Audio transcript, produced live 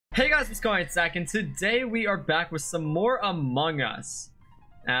Hey guys, what's going on? It's Zach, and today we are back with some more Among Us.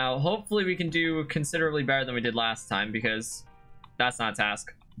 Now, hopefully we can do considerably better than we did last time, because that's not a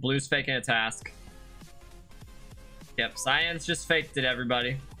task. Blue's faking a task. Yep, Cyan's just faked it,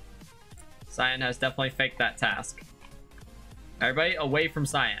 everybody. Cyan has definitely faked that task. Everybody away from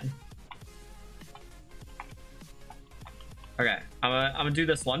Cyan. Okay, I'm gonna do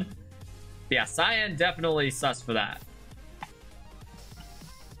this one. Yeah, Cyan definitely sus for that.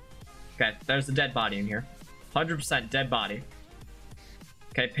 Okay, there's a dead body in here. 100% dead body.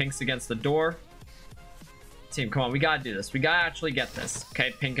 Okay, Pink's against the door. Team, come on, we gotta do this. We gotta actually get this.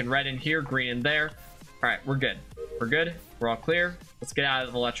 Okay, Pink and red in here, green in there. All right, we're good. We're good. We're all clear. Let's get out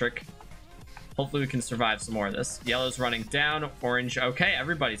of the electric. Hopefully we can survive some more of this. Yellow's running down. Orange. Okay,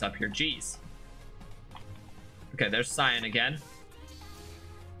 everybody's up here. Jeez. Okay, there's Cyan again.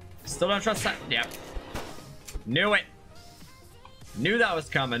 Still don't trust Cyan. Yep. Knew it. Knew that was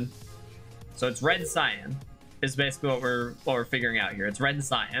coming. So it's red and Cyan is basically what we're figuring out here. It's red and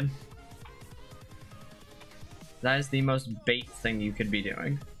Cyan. That is the most bait thing you could be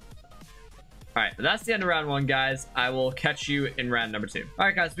doing. All right, but that's the end of round one, guys. I will catch you in round number two. All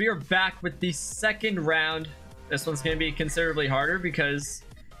right, guys, we are back with the second round. This one's going to be considerably harder because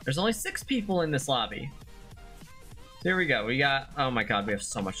there's only 6 people in this lobby. So here we go. We got, oh my God, we have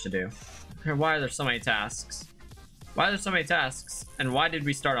so much to do. Why are there so many tasks? Why are there so many tasks? And why did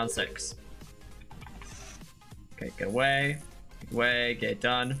we start on 6? Okay, get away, get it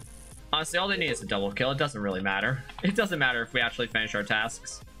done. Honestly, all they need is a double kill. It doesn't really matter. It doesn't matter if we actually finish our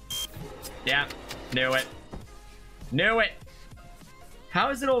tasks. Yeah, knew it. Knew it. How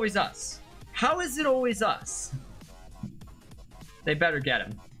is it always us? How is it always us? They better get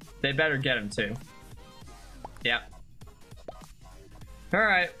him. They better get him too. Yeah. All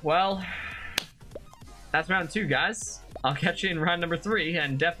right, well, that's round 2, guys. I'll catch you in round number 3,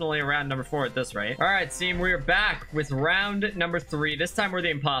 and definitely round number 4 at this rate. All right, team, we are back with round number 3. This time we're the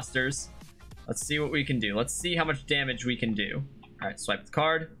imposters. Let's see what we can do. Let's see how much damage we can do. All right, swipe the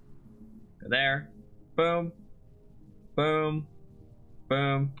card. Go there. Boom. Boom.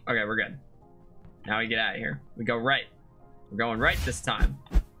 Boom. Okay, we're good. Now we get out of here. We go right. We're going right this time.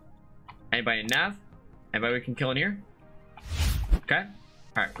 Anybody in nav? Anybody we can kill in here? Okay.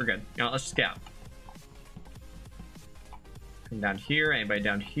 All right, we're good. You know what, let's just get out. Come down here. Anybody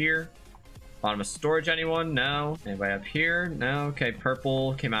down here? Bottom of storage, anyone? No. Anybody up here? No. Okay,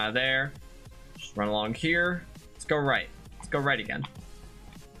 purple came out of there. Just run along here. Let's go right. Let's go right again.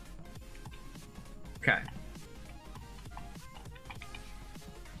 Okay.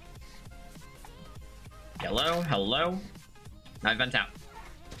 Yellow, hello. Now vent out.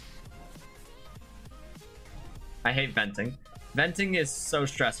 I hate venting. Venting is so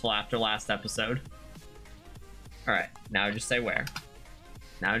stressful after last episode. All right, now just say where.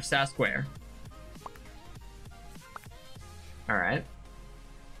 Now just ask where. All right.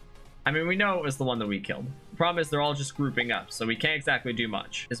 I mean, we know it was the one that we killed. The problem is they're all just grouping up, so we can't exactly do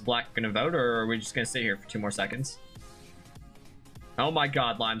much. Is Black gonna vote, or are we just gonna sit here for 2 more seconds? Oh my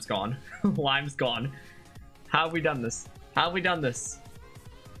God, Lime's gone. Lime's gone. How have we done this? How have we done this?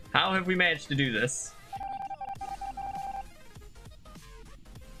 How have we managed to do this?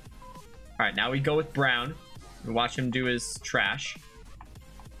 All right, now we go with Brown. We watch him do his trash.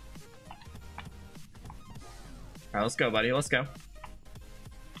 All right, let's go, buddy. Let's go.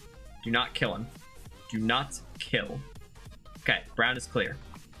 Do not kill him. Do not kill. Okay, Brown is clear.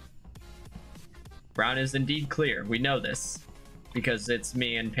 Brown is indeed clear. We know this because it's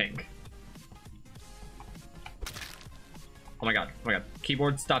me and Pink. Oh my God. Oh my God.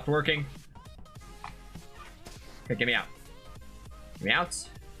 Keyboard stopped working. Okay, get me out. Get me out.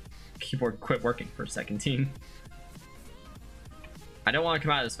 Keyboard quit working for a second, team. I don't want to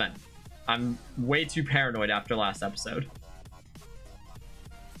come out of this vent. I'm way too paranoid after last episode.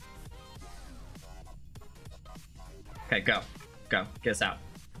 Okay, go. Go. Get us out.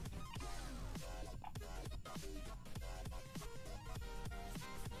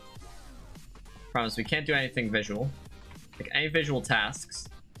 Promise, we can't do anything visual. Like, any visual tasks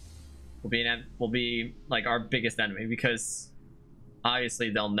will be like our biggest enemy, because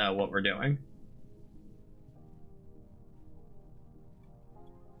obviously they'll know what we're doing.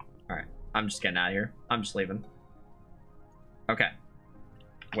 All right, I'm just getting out of here. I'm just leaving. Okay,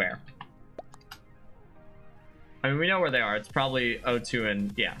 where? I mean, we know where they are. It's probably O2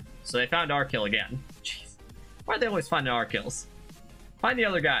 and yeah. So they found our kill again. Jeez, why are they always finding our kills? Find the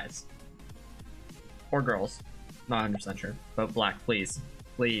other guys or girls. Not 100% sure. Vote Black, please,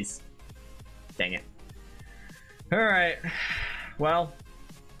 please. Dang it. All right. Well,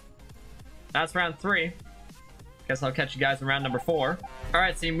 that's round 3. Guess I'll catch you guys in round number 4. All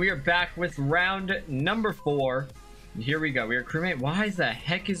right, team, we are back with round number 4. And here we go. We are crewmate. Why the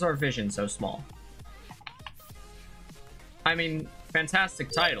heck is our vision so small? I mean,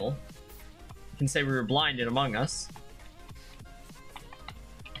 fantastic title. You can say we were blind in Among Us.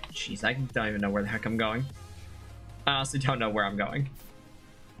 Jeez, I don't even know where the heck I'm going. I honestly don't know where I'm going.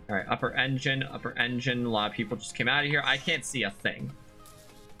 All right, upper engine, upper engine. A lot of people just came out of here. I can't see a thing.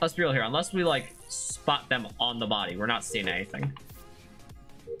 Let's be real here. Unless we, like, spot them on the body, we're not seeing anything.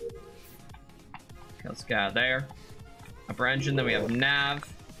 Okay, let's get out of there. Upper engine, then we have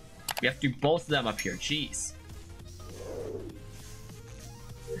nav. We have to do both of them up here. Jeez.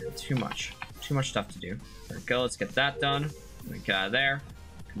 Too much stuff to do. There we go. Let's get that done. Let me get out of there.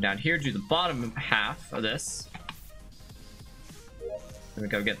 Come down here, do the bottom half of this. Then we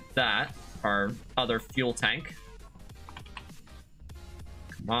go get that, our other fuel tank.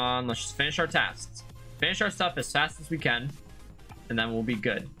 Come on, let's just finish our tasks. Finish our stuff as fast as we can, and then we'll be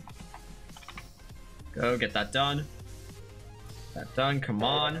good. Go get that done. That done. Come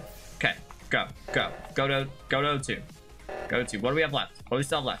on. Okay, go to O2. Go to. What do we have left? What do we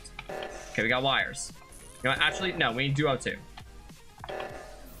still have left? Okay, we got wires. You know what? Actually, no, we need to do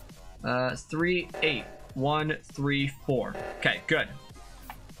O2. 3, 8, 1, 3, 4. Okay, good.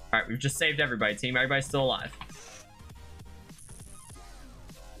 All right, we've just saved everybody, team. Everybody's still alive.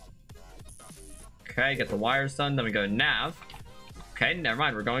 Okay, get the wires done. Then we go to nav. Okay, never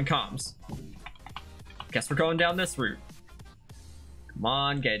mind. We're going comms. Guess we're going down this route. Come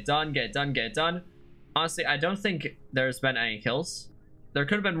on, get it done, get it done, get it done. Honestly, I don't think there's been any kills. There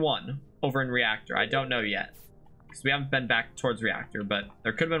could have been one over in reactor. I don't know yet, because we haven't been back towards reactor, but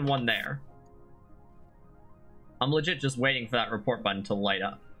there could have been one there. I'm legit just waiting for that report button to light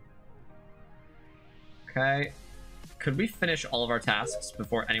up. Okay. Could we finish all of our tasks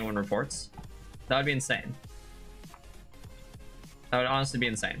before anyone reports? That would be insane. That would honestly be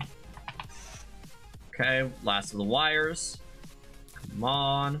insane. Okay, last of the wires. Come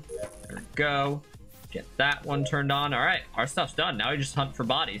on. There we go. Get that one turned on. All right, our stuff's done. Now we just hunt for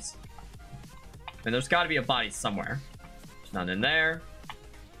bodies. And there's got to be a body somewhere. There's none in there.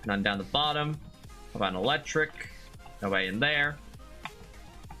 None down the bottom. How about an electric? Nobody in there.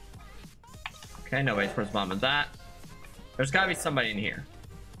 Okay, nobody towards the bottom of that. There's got to be somebody in here.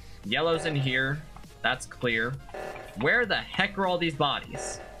 Yellow's in here. That's clear. Where the heck are all these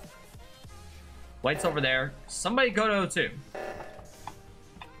bodies? White's over there. Somebody go to O2.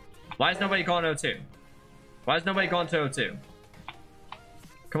 Why is nobody going to O2? Why is nobody going to O2?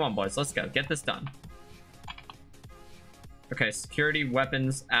 Come on, boys. Let's go. Get this done. Okay, security,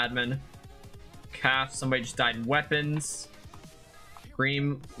 weapons, admin. Calf. Somebody just died in weapons.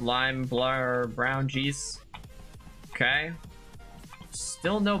 Green, lime, blur, brown, jeez. Okay.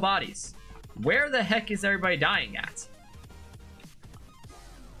 Still no bodies. Where the heck is everybody dying at?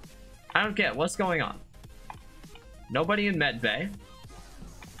 I don't get what's going on. Nobody in med bay.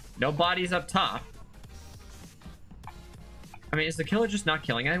 No bodies up top. I mean, is the killer just not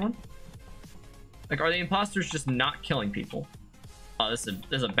killing anyone? Like, are the imposters just not killing people? Oh, this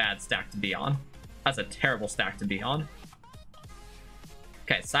is a bad stack to be on. That's a terrible stack to be on.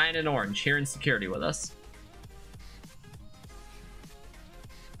 Okay, cyan and orange here in security with us.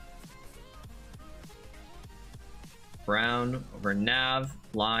 Brown over nav,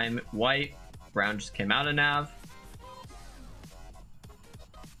 lime, white. Brown just came out of nav.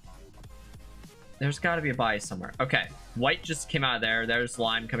 There's got to be a body somewhere. Okay, white just came out of there. There's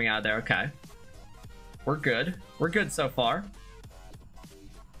lime coming out of there. Okay, we're good. We're good so far.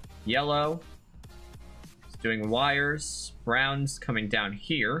 Yellow is doing wires. Brown's coming down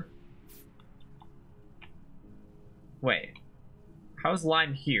here. Wait, how is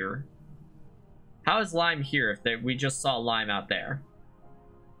lime here? How is lime here if we just saw lime out there?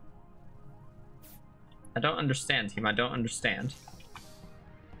 I don't understand, team. I don't understand.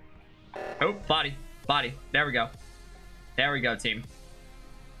 Oh, body. Body. There we go. There we go, team.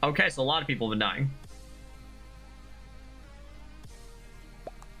 Okay, so a lot of people have been dying.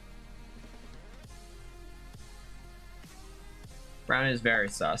 Brown is very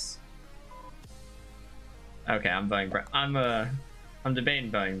sus. Okay, I'm voting brown. I'm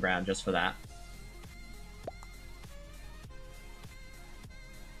debating voting brown just for that.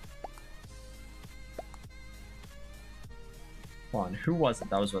 Hold on, who was it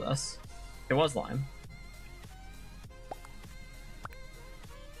that was with us? It was lime.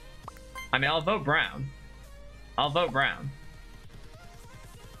 I mean, I'll vote brown. I'll vote brown.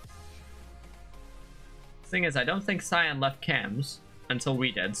 Thing is, I don't think cyan left cams until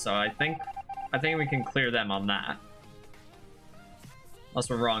we did, so I think we can clear them on that. Unless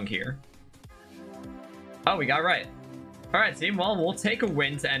we're wrong here. Oh, we got right. All right, team. Well, we'll take a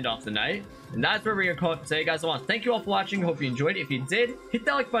win to end off the night. And that's where we're going to call it for today, guys. I want to thank you all for watching. Hope you enjoyed it. If you did, hit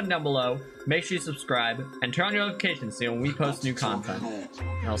that like button down below. Make sure you subscribe and turn on your notifications so when we post new content.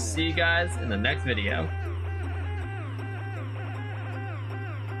 And I'll see you guys in the next video.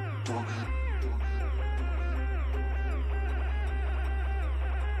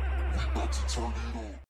 About to turn it on.